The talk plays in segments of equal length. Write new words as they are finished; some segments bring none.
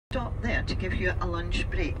Stop there to give you a lunch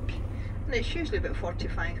break. And it's usually about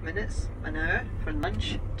 45 minutes, an hour for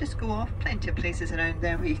lunch. Just go off, plenty of places around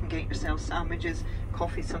there where you can get yourself sandwiches,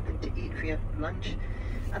 coffee, something to eat for your lunch.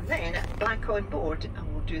 And then back on board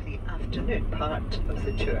and we'll do the afternoon part of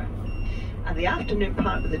the tour. And the afternoon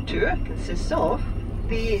part of the tour consists of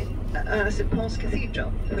the St Paul's Cathedral,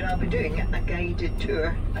 where I'll be doing a guided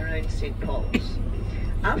tour around St Paul's.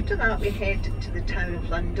 After that we head to the Tower of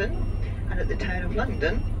London, and at the Tower of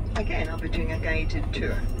London again I'll be doing a guided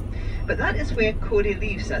tour. But that is where Corey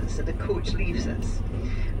leaves us, so the coach leaves us.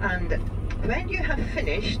 And when you have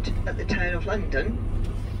finished at the Tower of London,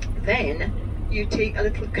 then you take a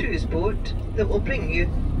little cruise boat that will bring you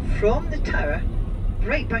from the tower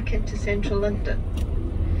right back into central London.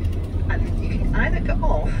 And you can either get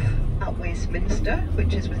off at Westminster,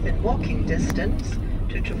 which is within walking distance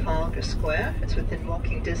to Trafalgar Square, it's within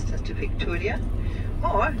walking distance to Victoria,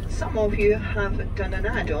 or some of you have done an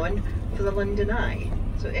add-on for the London Eye.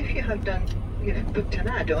 So if you've booked an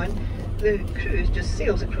add-on, the cruise just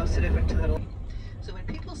sails across the river to the left. So when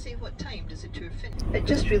people say what time does the tour finish, it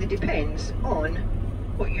just really depends on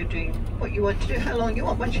what you're doing, what you want to do, how long you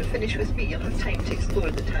want. Once you're finished with me, you'll have time to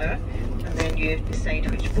explore the tower, and then you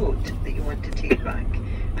decide which boat that you want to take back.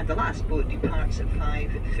 And the last boat departs at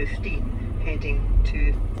 5:15, heading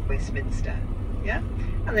to Westminster. Yeah?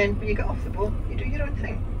 And then when you get off the boat, you do your own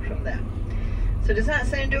thing from there. So does that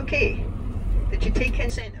sound okay? Did you take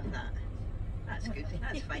consent of that? That's good,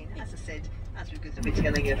 that's fine. As I said, as we're going to be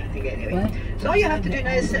telling you everything anyway. So all you have to do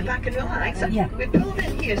now is sit back and relax. We pulled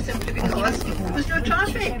in here simply because there was no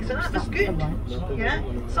traffic, so that was good. Yeah?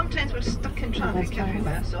 Sometimes we're stuck in traffic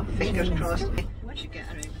everywhere, so fingers crossed once you get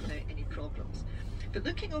around without any problems. But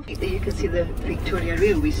looking over there, you can see the Victoria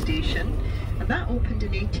Railway Station, and that opened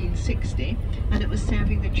in 1860, and it was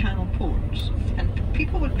serving the Channel ports. And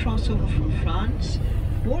people would cross over from France,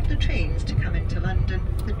 board the trains to come into London.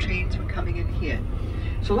 The trains were coming in here.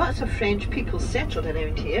 So lots of French people settled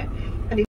around here, and